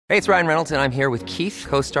Hey, it's Ryan Reynolds, and I'm here with Keith,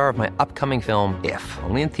 co-star of my upcoming film, If,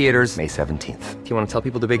 only in theaters May 17th. Do you want to tell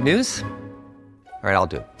people the big news? All right, I'll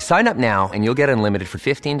do it. Sign up now and you'll get unlimited for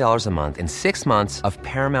 $15 a month and 6 months of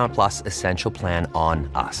Paramount Plus Essential Plan on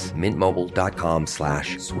us.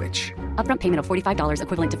 MintMobile.com/switch. Upfront payment of $45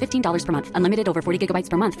 equivalent to $15 per month. Unlimited over 40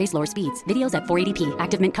 gigabytes per month. Face lower speeds. Videos at 480p.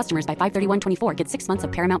 Active Mint customers by 531.24 get 6 months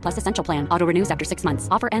of Paramount Plus Essential Plan. Auto renews after 6 months.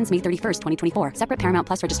 Offer ends May 31st, 2024. Separate Paramount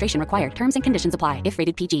Plus registration required. Terms and conditions apply if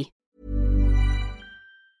rated PG.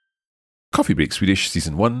 Coffee Break Swedish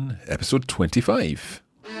Season 1, Episode 25.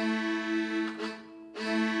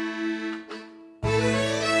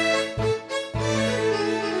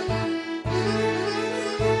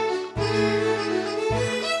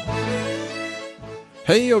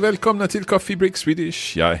 Hej och välkomna till Coffee Break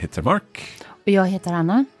Swedish. Jag heter Mark. Och jag heter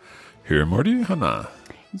Anna. Hur mår du, Hanna?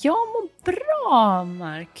 Jag mår bra,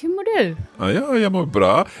 Mark. Hur mår du? Ja, jag mår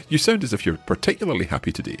bra. You sound as if you're particularly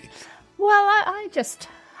happy today. Well, I just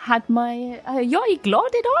had my... jag är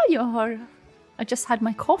glad idag. I just had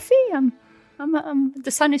my coffee.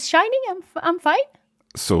 The sun is shining. I'm fine.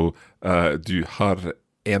 Så du har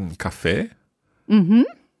en kaffe. Mm-hmm.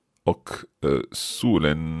 Och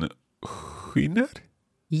solen skiner.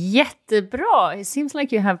 Jättebra. It seems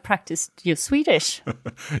like you have practiced your Swedish.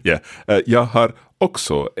 Yeah. Jag har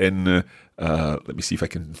också en, let me see if I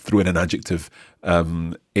can throw in an adjective,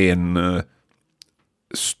 en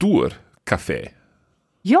stor kaffe.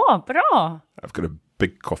 Ja, bra. I've got a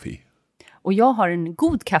big coffee. Och jag har en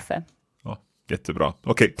god kaffe. Jättebra.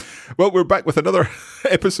 Okay. Well, we're back with another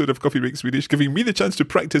episode of Coffee Break Swedish, giving me the chance to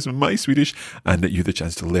practice my Swedish and you the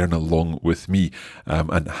chance to learn along with me.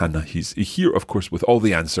 And Hannah, he's here, of course, with all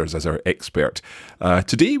the answers as our expert.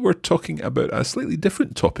 Today, we're talking about a slightly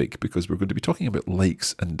different topic because we're going to be talking about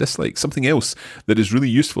likes and dislikes, something else that is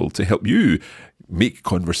really useful to help you make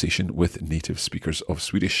conversation with native speakers of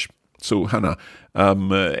Swedish. So, Hannah,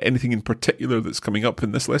 anything in particular that's coming up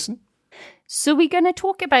in this lesson? So we're going to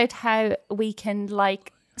talk about how we can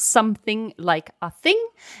like something like a thing,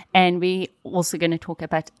 and we also going to talk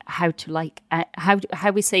about how to like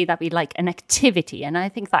how we say that we like an activity, and I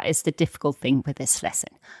think that is the difficult thing with this lesson.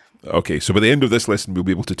 Okay, so by the end of this lesson, we'll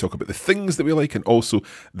be able to talk about the things that we like and also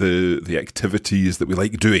the activities that we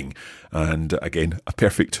like doing. And again, a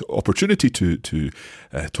perfect opportunity to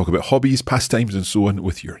talk about hobbies, pastimes, and so on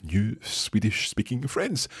with your new Swedish-speaking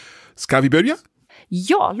friends. Ska vi börja?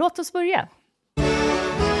 Ja, låt oss börja.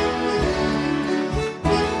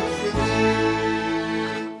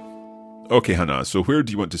 Okay, Hannah, so where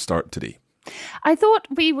do you want to start today? I thought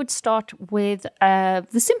we would start with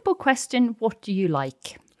the simple question, what do you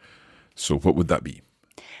like? So what would that be?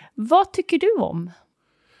 Vad tycker du om?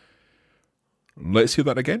 Let's hear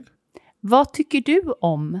that again. Vad tycker du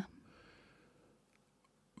om?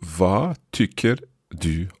 Vad tycker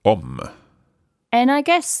du om? And I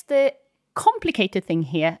guess the complicated thing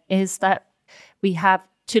here is that we have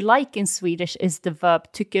to like in Swedish is the verb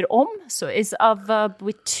tycker om. So it's a verb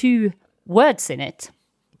with two words in it.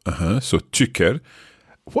 So tycker.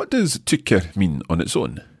 What does tycker mean on its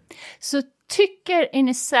own? So tycker in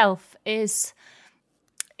itself is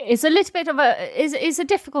a little bit of is a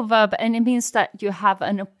difficult verb, and it means that you have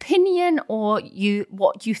an opinion or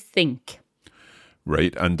what you think.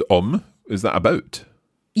 Right, and is that about?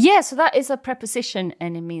 Yeah, so that is a preposition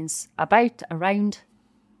and it means about, around.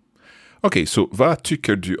 Okay, so vad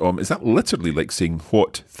tycker du om, is that literally like saying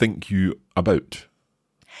what think you about?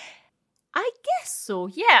 I guess so,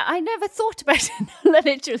 yeah. I never thought about it in a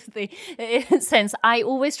literal sense. I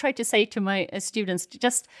always try to say to my students,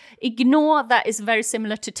 just ignore that is very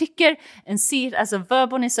similar to tycker and see it as a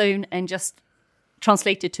verb on its own and just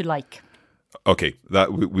translate it to like. Okay,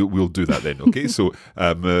 that we'll do that then. Okay, so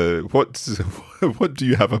what do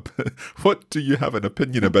you have an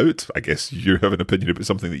opinion about? I guess you have an opinion about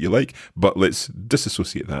something that you like, but let's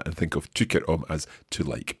disassociate that and think of tycker om as to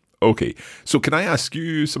like. Okay, so can I ask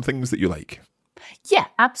you some things that you like? Yeah,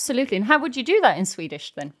 absolutely. And how would you do that in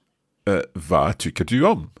Swedish then? Vad tycker du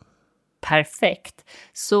om? Perfect.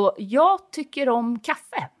 Så jag tycker om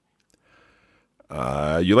kaffe.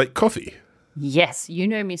 You like coffee? Yes, you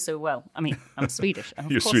know me so well. I mean, I'm Swedish.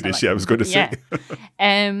 You're Swedish, I was going to say.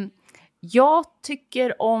 Yeah. Jag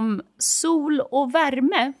tycker om sol och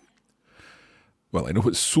värme. Well, I know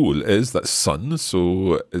what sol is. That's sun.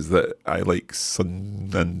 So is that I like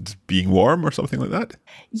sun and being warm or something like that?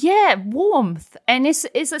 Yeah, warmth. And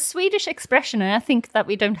it's a Swedish expression, and I think that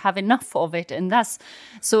we don't have enough of it. And that's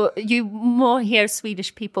so you more hear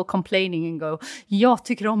Swedish people complaining and go, jag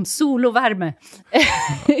tycker om sol och värme.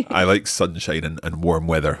 I like sunshine and warm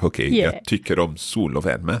weather. Okay, yeah. Jag tycker om sol och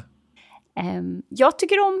värme. Jag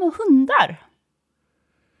tycker om hundar.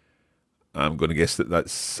 I'm going to guess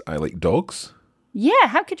that's I like dogs. Yeah,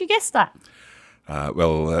 how could you guess that?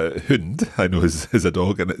 Hund, I know is a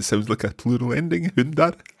dog, and it sounds like a plural ending,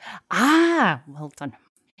 hundar. Ah, well done.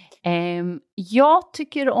 Jag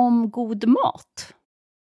tycker om god mat.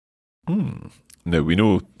 Now, we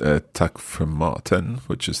know tack för maten,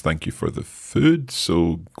 which is thank you for the food.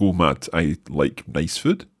 So, god mat, I like nice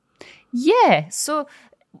food. Yeah, so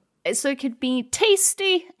it could be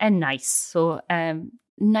tasty and nice. So,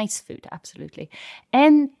 nice food, absolutely.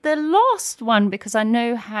 And the last one, because I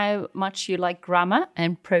know how much you like grammar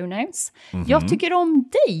and pronouns. Jag tycker om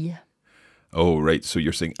dig. Oh, right. So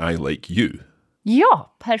you're saying I like you.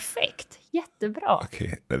 Ja, perfekt. Jättebra.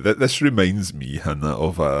 Okay. This reminds me, Hannah,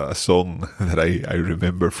 of a song that I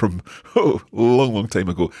remember from a long time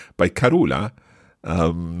ago by Carola.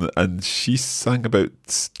 And she sang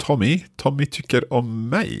about Tommy. Tommy tycker om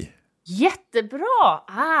mig. Jättebra.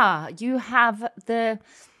 You have the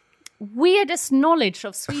weirdest knowledge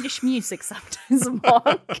of Swedish music sometimes,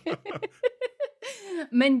 Mark.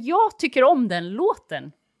 Men jag tycker om den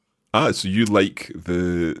låten. So you like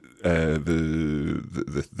the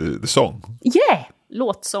song? Yeah,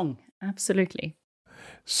 låtsång. Absolutely.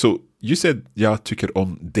 So you said jag tycker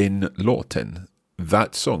om den låten.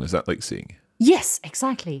 That song, is that like saying? Yes,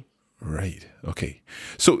 exactly. Right. Okay.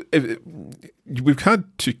 So we've had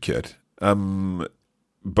tycker,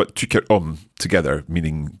 but tycker om together,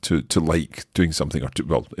 meaning to like doing something, or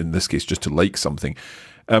well, in this case, just to like something.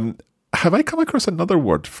 Have I come across another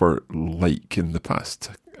word for like in the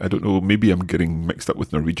past? I don't know. Maybe I'm getting mixed up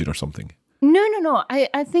with Norwegian or something. No.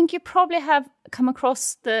 I think you probably have come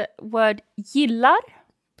across the word gillar.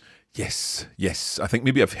 Yes. I think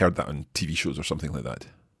maybe I've heard that on TV shows or something like that.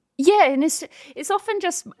 Yeah, and it's often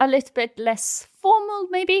just a little bit less formal,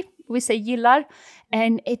 maybe. We say gillar,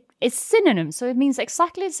 and it's synonym, so it means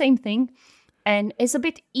exactly the same thing. And it's a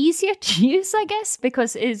bit easier to use, I guess,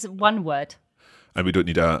 because it's one word. And we don't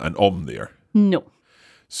need an om there. No.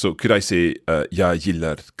 So could I say, jag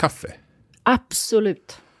gillar kaffe?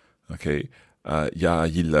 Absolut. Okay. Jag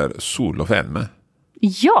gillar sol och värme.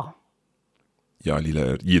 Ja. Jag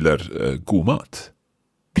gillar god mat.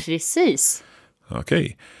 Precis.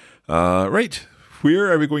 Okay. Right.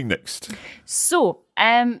 Where are we going next? So,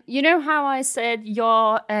 you know how I said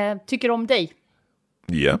jag tycker om dig?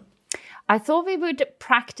 Yeah. I thought we would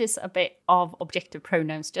practice a bit of objective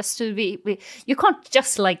pronouns, just to be. You can't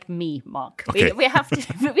just like me, Mark. Okay. We have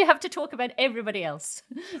to talk about everybody else.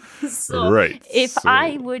 So right. If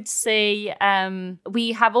I would say,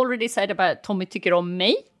 we have already said about Tommy tycker om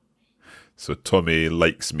mig. So Tommy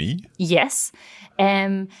likes me. Yes,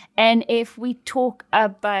 and if we talk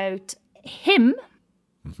about him,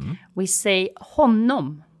 we say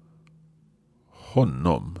honom.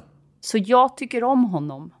 Honom. Så jag tycker om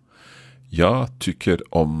honom. Jag tycker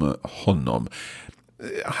om honom.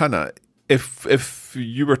 Hannah, if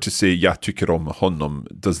you were to say jag tycker om honom,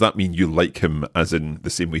 does that mean you like him as in the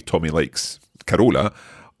same way Tommy likes Carola,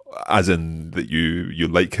 as in that you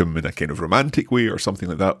like him in a kind of romantic way or something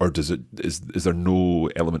like that, or is there no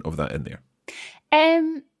element of that in there?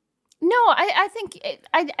 No, I think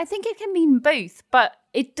it can mean both, but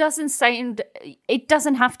it doesn't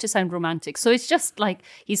have to sound romantic. So it's just like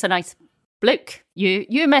he's a nice bloke.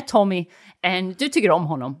 You met Tommy and du tycker om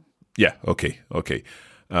honom. Yeah, okay.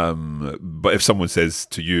 But if someone says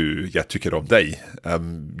to you, jag tycker om dig,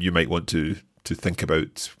 you might want to think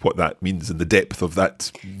about what that means in the depth of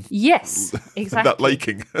that. Yes, exactly. That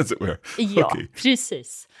liking, as it were. Ja, okay.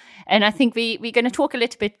 Precis. And I think we're going to talk a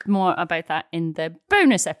little bit more about that in the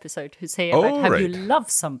bonus episode, who say about how you love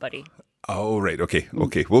somebody. Oh, right. Okay.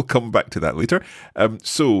 We'll come back to that later.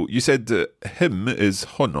 So you said him is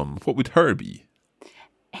honom. What would her be?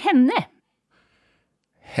 Henne.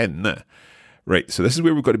 Henne. Right. So this is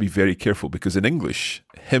where we've got to be very careful, because in English,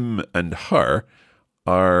 him and her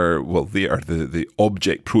are, well, they are the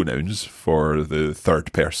object pronouns for the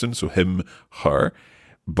third person. So him, her.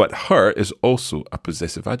 But her is also a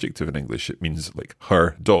possessive adjective in English. It means like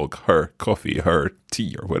her dog, her coffee, her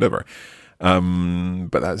tea, or whatever.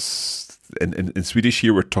 But that's in Swedish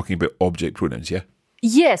here we're talking about object pronouns, yeah?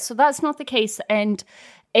 Yes, so that's not the case. And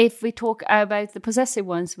if we talk about the possessive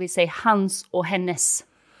ones, we say hans or hennes.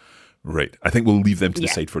 Right. I think we'll leave them to the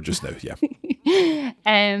side for just now, yeah.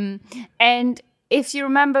 And if you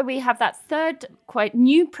remember, we have that third quite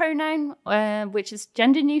new pronoun, which is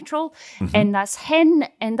gender neutral, and that's hen,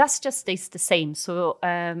 and that just stays the same. So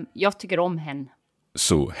jag tycker om hen.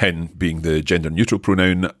 So hen being the gender neutral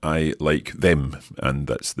pronoun, I like them, and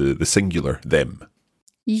that's the singular them.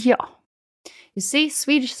 Yeah. You see,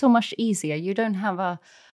 Swedish is so much easier. You don't have a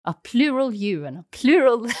a plural you and a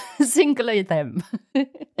plural singular them.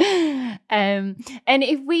 And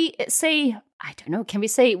if we say, I don't know, can we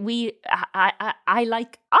say I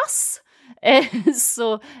like us?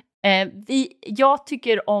 Så jag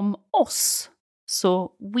tycker om oss.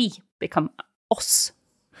 So we become oss.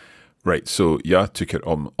 Right, so jag tycker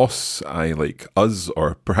om oss, I like us,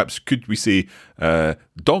 or perhaps could we say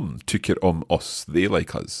de tycker om oss, they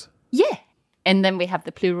like us? Yeah. And then we have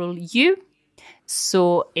the plural you.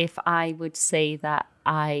 So if I would say that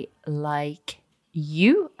I like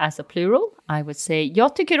you as a plural, I would say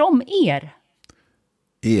jag tycker om er.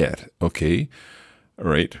 Okay. All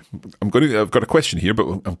right. I've got a question here, but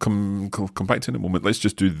I'll come back to it in a moment. Let's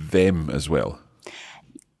just do them as well.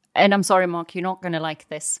 And I'm sorry, Mark, you're not going to like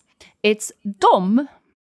this. It's dom.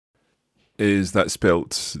 Is that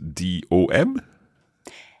spelt D-O-M?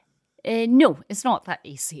 No, it's not that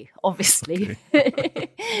easy, obviously.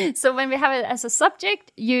 Okay. So when we have it as a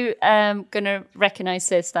subject, you going to recognize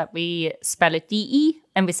this that we spell it D-E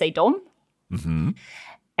and we say dom. Mm-hmm.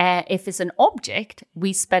 If it's an object,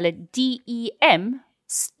 we spell it D-E-M,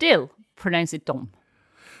 still pronounce it dom.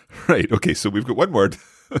 Right, okay, so we've got one word.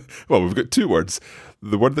 Well, we've got two words.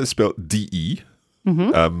 The word that's spelled D-E,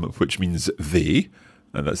 which means they,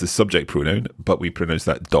 and that's the subject pronoun, but we pronounce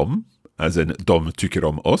that dom, as in dom tycker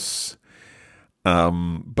om oss.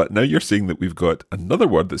 But now you're saying that we've got another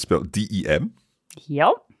word that's spelled D-E-M.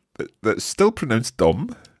 Yep. That's still pronounced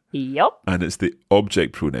dom. Yep. And it's the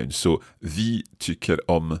object pronoun. So, vi tycker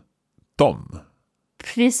om dem.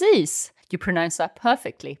 Precis. You pronounce that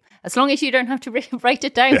perfectly. As long as you don't have to write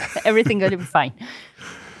it down, everything going to be fine.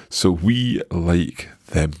 So, we like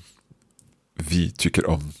them. Vi tycker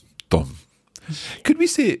om dem. Could we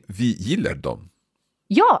say vi gillar dem?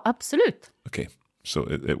 Ja, absolut. Okay, so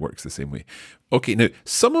it works the same way. Okay, now,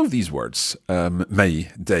 some of these words,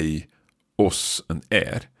 mig, dig, oss, and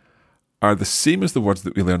are the same as the words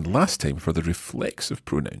that we learned last time for the reflexive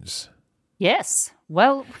pronouns. Yes,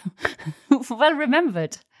 well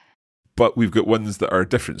remembered. But we've got ones that are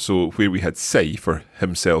different. So where we had sig for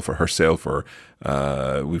himself or herself, or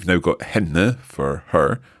we've now got henne for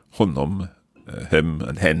her, honom, him,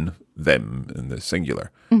 and hen, them in the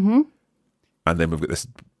singular. Mm-hmm. And then we've got this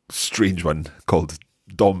strange one called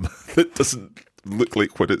dom that doesn't look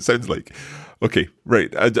like what it sounds like. Okay,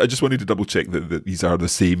 right. I just wanted to double check that these are the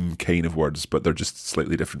same kind of words, but they're just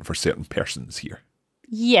slightly different for certain persons here.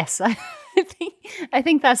 Yes, I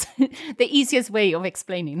think that's the easiest way of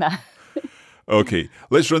explaining that. Okay,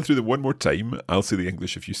 let's run through them one more time. I'll say the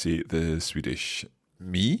English if you say the Swedish.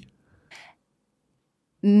 Me.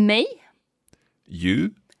 Mig.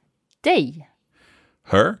 You. Dig.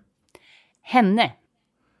 Her. Henne.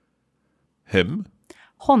 Him.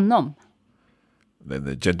 Honom. Then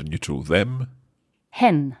the gender neutral them.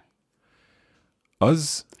 Hen.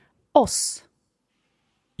 Us. Oss.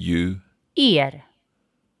 You. Er.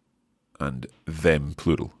 And them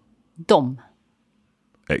plural. Dom.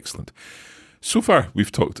 Excellent. So far,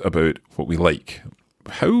 we've talked about what we like.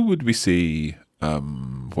 How would we say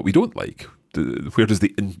what we don't like? Where does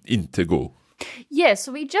the inte go? Yeah,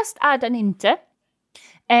 so we just add an inte.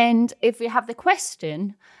 And if we have the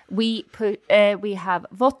question, we have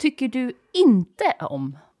vad tycker du inte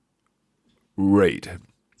om? Right.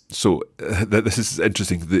 So this is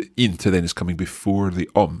interesting. The inte then is coming before the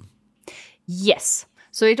om. Yes.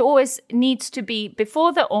 So it always needs to be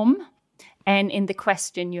before the om, and in the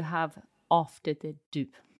question you have after the du.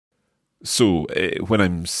 So when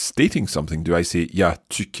I'm stating something, do I say jag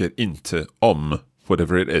tycker inte om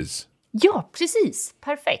whatever it is? Ja, precis.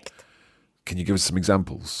 Perfect. Can you give us some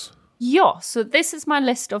examples? Ja, so this is my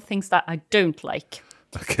list of things that I don't like.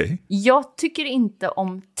 Okay. Jag tycker inte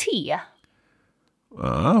om te.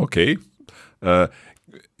 Okej.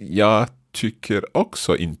 Jag tycker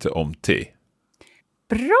också inte om te.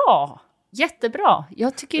 Bra! Jättebra.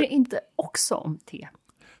 Jag tycker inte också om te.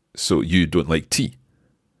 So you don't like tea?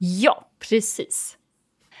 Ja, precis.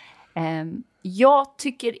 Jag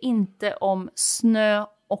tycker inte om snö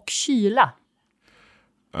och kyla.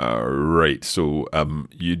 Right, so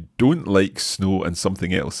you don't like snow and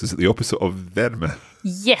something else. Is it the opposite of värme?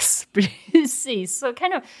 Yes, precis. So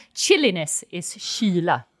kind of chilliness is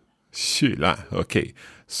kyla. Kyla, okay.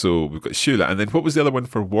 So we've got kyla. And then what was the other one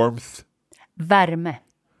for warmth? Värme.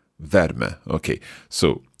 Värme, okay.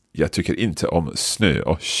 So jag tycker inte om snö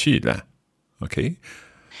och kyla. Okay.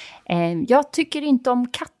 Jag tycker inte om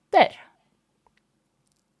katter.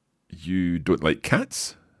 You don't like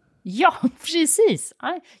cats? Ja, precis.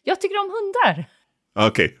 Jag tycker om hundar.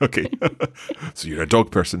 Okay. So you're a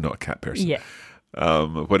dog person, not a cat person. Yeah.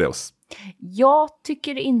 What else? Jag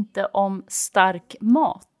tycker inte om stark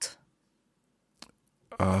mat.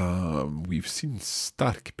 We've seen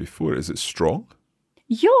stark before. Is it strong?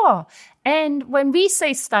 Ja, and when we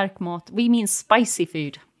say stark mat, we mean spicy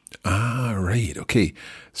food. Ah, right. Okay.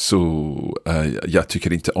 Så jag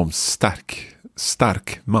tycker inte om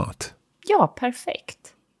stark mat. Ja,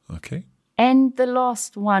 perfekt. Okay. And the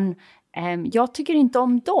last one, jag tycker inte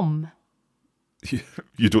om dem.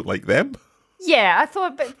 You don't like them? Yeah, I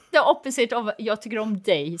thought the opposite of jag tycker om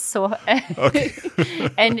dig. So, Okay.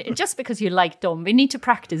 and just because you like dem, we need to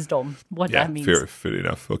practice dem, what Yeah, that means. fair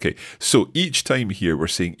enough. Okay. So each time here we're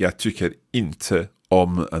saying jag tycker inte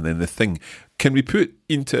om, and then the thing. Can we put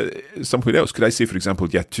inte somewhere else? Could I say, for example,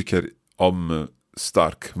 jag tycker om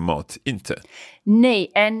stark mat inte?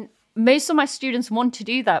 Nej, and most of my students want to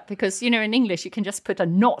do that because, in English, you can just put a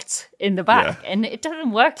not in the back and it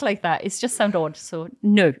doesn't work like that. It's just sound odd. So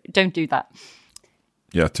no, don't do that.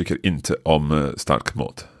 Jag tycker inte om stark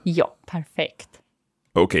mat. Ja, perfekt.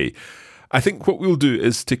 Okay. I think what we'll do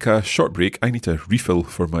is take a short break. I need a refill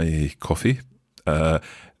for my coffee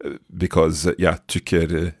because jag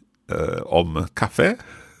tycker om kaffe.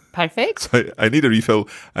 Perfect. So I need a refill.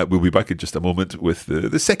 We'll be back in just a moment with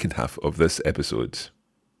the second half of this episode.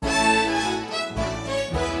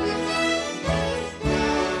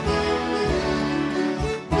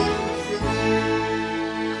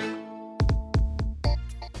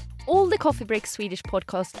 All the Coffee Break Swedish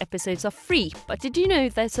podcast episodes are free, but did you know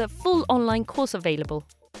there's a full online course available?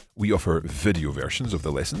 We offer video versions of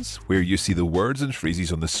the lessons where you see the words and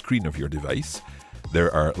phrases on the screen of your device. There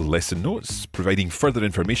are lesson notes providing further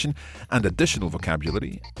information and additional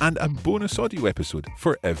vocabulary, and a bonus audio episode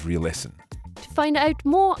for every lesson. To find out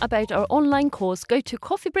more about our online course, go to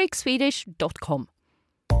coffeebreakswedish.com.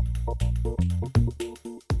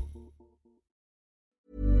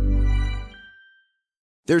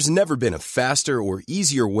 There's never been a faster or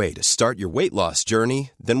easier way to start your weight loss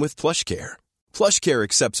journey than with PlushCare. PlushCare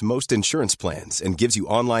accepts most insurance plans and gives you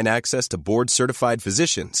online access to board-certified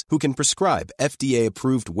physicians who can prescribe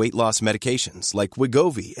FDA-approved weight loss medications like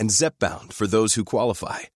Wegovy and Zepbound for those who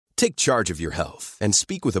qualify. Take charge of your health and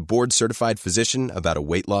speak with a board-certified physician about a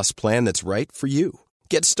weight loss plan that's right for you.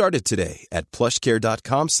 Get started today at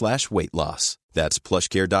plushcare.com/weightloss. That's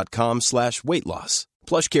plushcare.com/weightloss.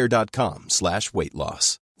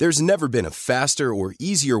 plushcare.com/weightloss. There's never been a faster or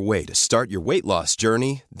easier way to start your weight loss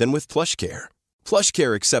journey than with PlushCare.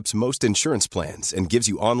 PlushCare accepts most insurance plans and gives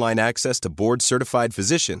you online access to board-certified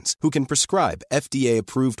physicians who can prescribe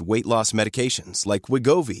FDA-approved weight loss medications like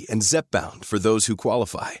Wegovy and Zepbound for those who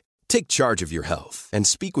qualify. Take charge of your health and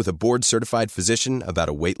speak with a board-certified physician about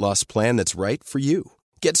a weight loss plan that's right for you.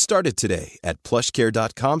 Get started today at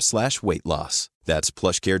plushcare.com/weightloss. That's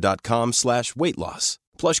plushcare.com/weightloss.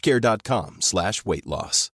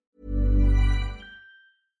 plushcare.com/weightloss.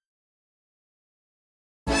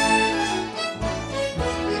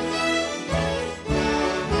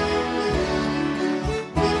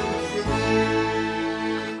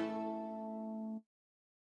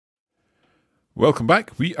 Welcome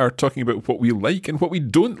back. We are talking about what we like and what we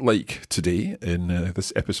don't like today in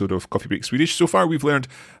this episode of Coffee Break Swedish. So far we've learned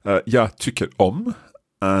jag tycker om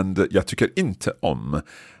and jag tycker inte om.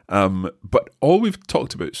 But all we've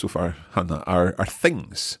talked about so far, Hannah, are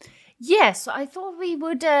things. Yes, I thought we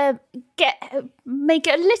would make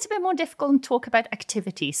it a little bit more difficult and talk about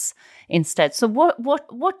activities instead. So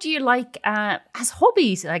what do you like as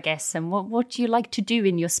hobbies, I guess, and what do you like to do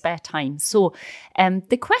in your spare time? So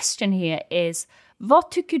the question here is,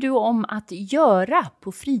 vad tycker du om att göra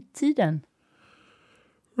på fritiden?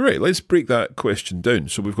 Right, let's break that question down.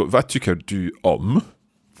 So we've got vad tycker du om?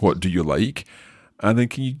 What do you like? And then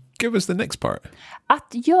can you give us the next part?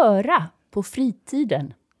 Att göra på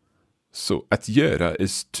fritiden. So att göra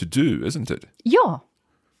is to do, isn't it? Ja.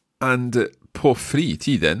 And på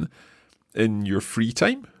fritiden, in your free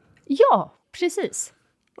time? Ja, precis.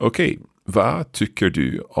 Okej, vad tycker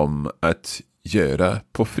du om att göra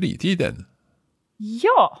på fritiden?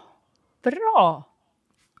 Ja, bra.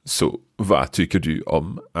 Så vad tycker du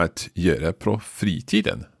om att göra på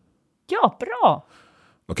fritiden? Ja, bra.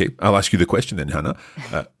 Okay, I'll ask you the question then, Hannah.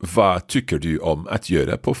 Vad tycker du om att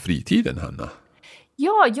göra på fritiden, Hannah?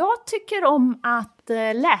 Ja, jag tycker om att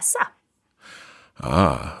läsa.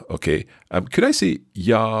 Okay. Could I say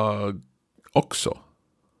jag också?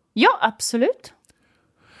 Ja, absolut.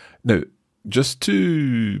 Now, just to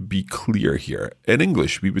be clear here, in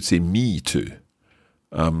English we would say me too.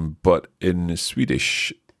 But in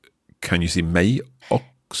Swedish, can you say mig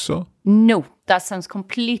också? No, that sounds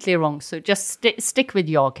completely wrong. So just stick with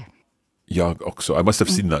jag. Jag också. I must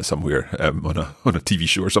have seen that somewhere on a TV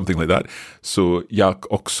show or something like that. So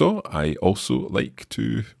jag också. I also like to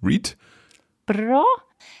read. Bra.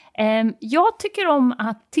 Jag tycker om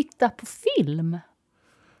att titta på film.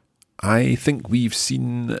 I think we've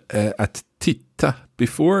seen at titta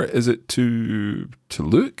before. Is it to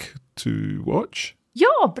look, to watch?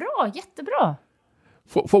 Ja, bra, jättebra.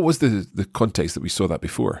 What was the context that we saw that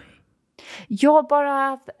before? Jag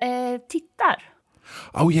bara tittar.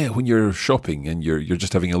 Oh yeah, when you're shopping and you're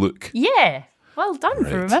just having a look. Yeah, well done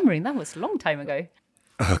for Right. remembering. That was a long time ago.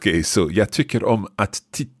 Okay, so jag tycker om att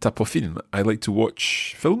titta på film. I like to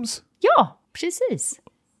watch films. Ja, precis.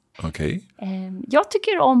 Okay. Jag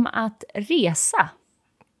tycker om att resa.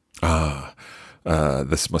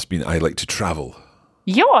 This must mean I like to travel.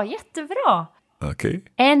 Ja, jättebra. Okay.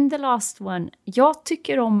 And the last one. Jag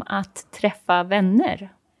tycker om att träffa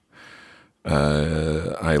vänner.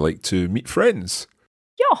 I like to meet friends.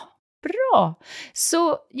 Ja, bra.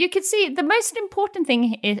 So you can see the most important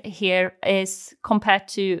thing here is compared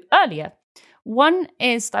to earlier. One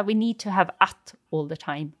is that we need to have at all the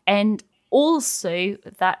time. And also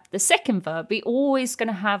that the second verb, we're always going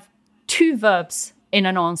to have two verbs in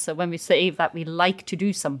an answer when we say that we like to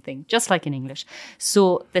do something, just like in English.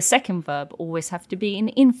 So the second verb always have to be in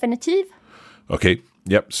infinitive. Okay.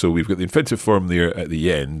 Yep. So we've got the infinitive form there at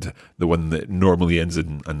the end, the one that normally ends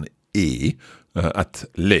in an E. Att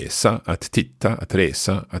läsa, att titta, att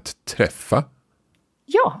resa, att träffa.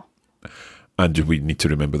 Ja. And we need to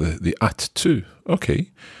remember the at too. Okay.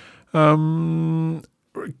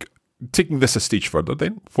 Taking this a stage further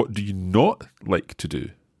then, what do you not like to do?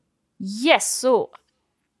 Yes, so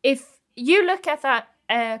if you look at that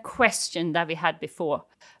question that we had before,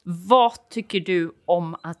 vad tycker du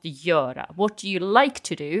om att göra? What do you like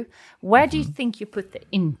to do? Where do you think you put the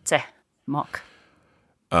inte, Mark?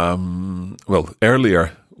 Well, earlier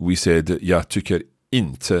we said jag tycker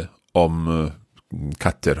inte om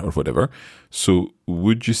katter or whatever. So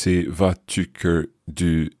would you say vad tycker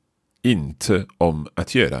du inte om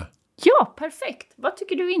att göra? Ja, perfekt. Vad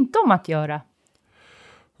tycker du inte om att göra?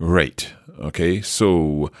 Right. Okay.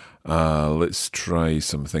 So let's try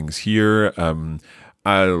some things here.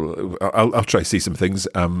 I'll try to say some things.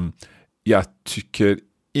 Jag tycker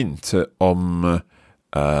inte om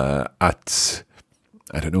att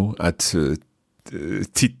I don't know att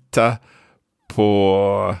titta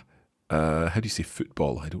på how do you say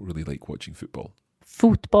football? I don't really like watching football.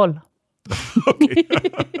 Fotboll.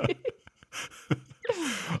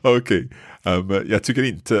 Okay. Jag tycker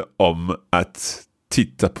inte om att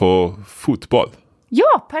titta på fotboll.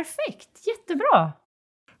 Ja, perfekt. Jättebra.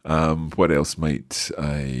 What else might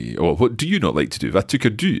I... Oh, what do you not like to do? Vad tycker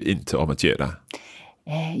du inte om att göra?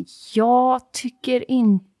 Jag tycker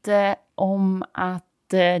inte om att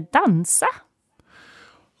dansa.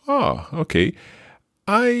 Okay.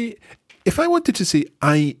 If I wanted to say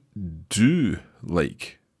I do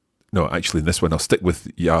like... No, actually in this one I'll stick with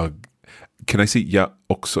jag. Can I say jag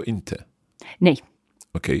också inte? Nej.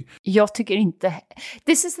 Okay. Jag tycker inte...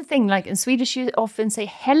 This is the thing, like in Swedish you often say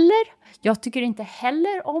heller. Jag tycker inte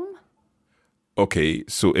heller om. Okay,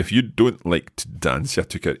 so if you don't like to dance, jag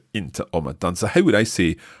tycker inte om att dansa. How would I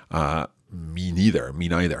say me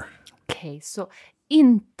neither? Okay, so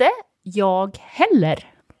inte jag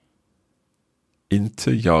heller.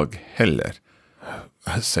 Inte jag heller.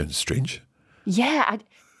 That sounds strange. Yeah,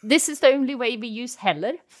 this is the only way we use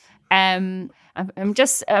heller. I'm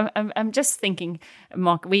just thinking,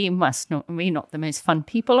 Mark, we're not the most fun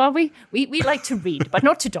people, are we? We like to read, but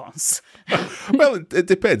not to dance. Well, it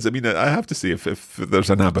depends. I mean, I have to say, if there's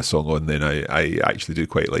an ABBA song on, then I actually do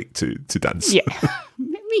quite like to dance. Yeah,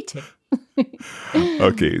 me too.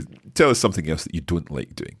 Okay, tell us something else that you don't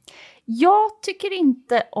like doing. Jag tycker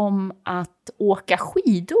inte om att åka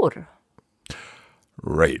skidor.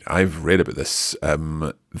 Right, I've read about this.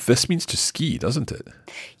 This means to ski, doesn't it?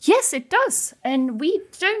 Yes, it does. And we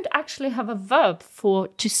don't actually have a verb for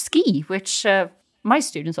to ski, which my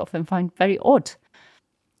students often find very odd.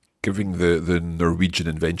 Giving the Norwegian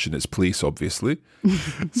invention its place, obviously.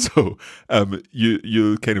 So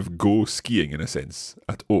you kind of go skiing in a sense,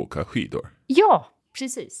 att åka skidor. Ja,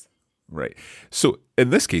 precis. Right. So in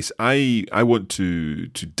this case, I want to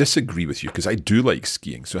disagree with you because I do like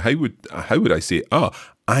skiing. So how would I say,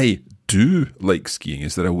 I do like skiing?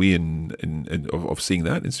 Is there a way of saying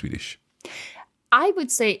that in Swedish? I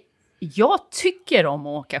would say, jag tycker om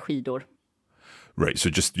att åka skidor. Right. So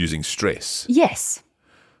just using stress. Yes.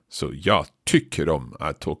 So jag tycker om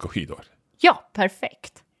att åka skidor. Ja,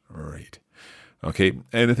 perfekt. Right. Okay.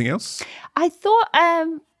 Anything else? I thought,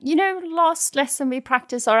 last lesson we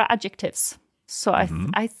practiced our adjectives. So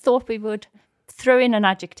I thought we would throw in an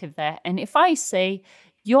adjective there. And if I say,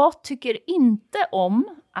 jag tycker inte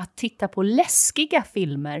om att titta på läskiga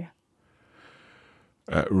filmer.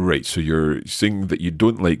 Right, so you're saying that you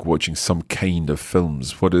don't like watching some kind of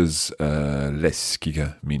films. What does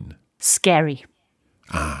läskiga mean? Scary.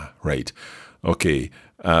 Ah, right. Okay.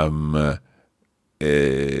 And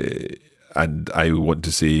I want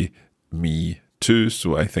to say me too,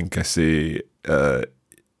 so I think I say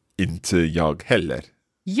inte jag heller.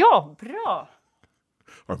 Ja, bra.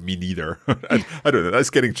 Or me neither. I don't know. That's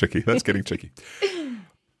getting tricky.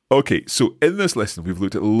 Okay, so in this lesson, we've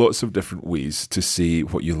looked at lots of different ways to say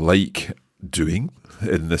what you like doing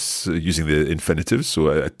in this, using the infinitives.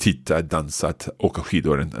 So titta, dansat, åka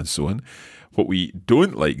skidor, and so on. What we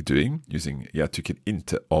don't like doing, using jag tycker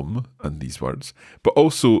inte om and these words. But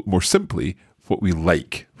also, more simply, what we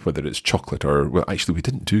like, whether it's chocolate or, well, actually we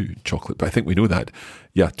didn't do chocolate, but I think we know that.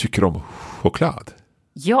 Jag tycker om choklad.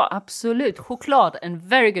 Ja, absolut. Choklad, and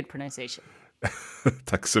very good pronunciation.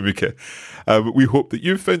 Tack så mycket. We hope that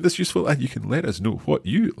you found this useful and you can let us know what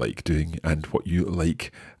you like doing and what you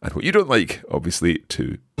like and what you don't like, obviously,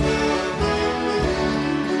 too.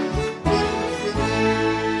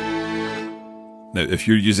 Now, if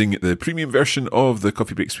you're using the premium version of the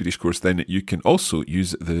Coffee Break Swedish course, then you can also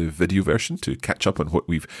use the video version to catch up on what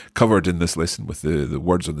we've covered in this lesson with the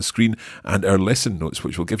words on the screen and our lesson notes,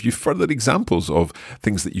 which will give you further examples of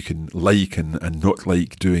things that you can like and not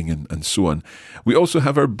like doing and so on. We also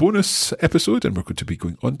have our bonus episode, and we're going to be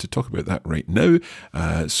going on to talk about that right now.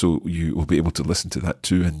 So you will be able to listen to that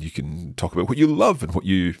too, and you can talk about what you love and what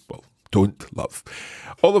you, well, don't love.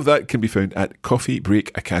 All of that can be found at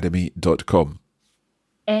coffeebreakacademy.com.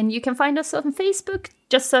 And you can find us on Facebook.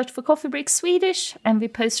 Just search for Coffee Break Swedish, and we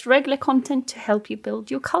post regular content to help you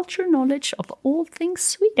build your cultural knowledge of all things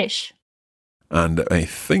Swedish. And I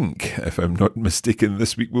think, if I'm not mistaken,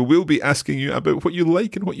 this week we will be asking you about what you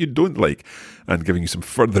like and what you don't like and giving you some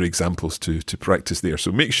further examples to practice there.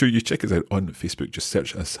 So make sure you check us out on Facebook. Just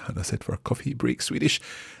search, as Hannah said, for Coffee Break Swedish.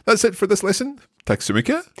 That's it for this lesson. Tack så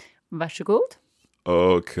mycket. Varsågod.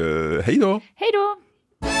 Och hej då. Hej då.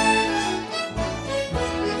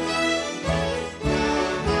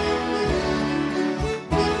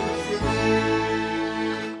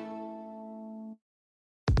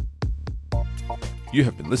 You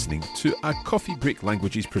have been listening to a Coffee Break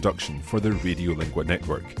Languages production for the Radiolingua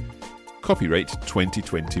Network. Copyright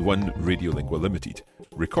 2021 Radiolingua Limited.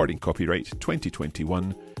 Recording copyright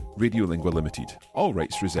 2021 Radiolingua Limited. All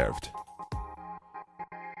rights reserved.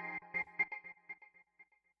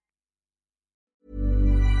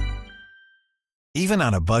 Even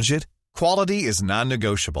on a budget, quality is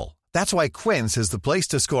non-negotiable. That's why Quince is the place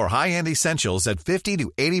to score high-end essentials at 50 to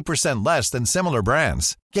 80% less than similar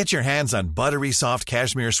brands. Get your hands on buttery soft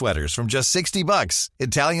cashmere sweaters from just $60,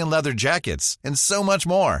 Italian leather jackets, and so much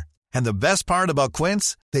more. And the best part about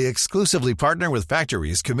Quince, they exclusively partner with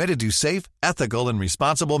factories committed to safe, ethical, and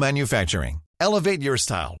responsible manufacturing. Elevate your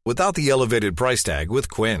style without the elevated price tag with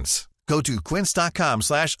Quince. Go to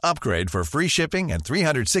quince.com/upgrade for free shipping and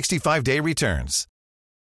 365-day returns.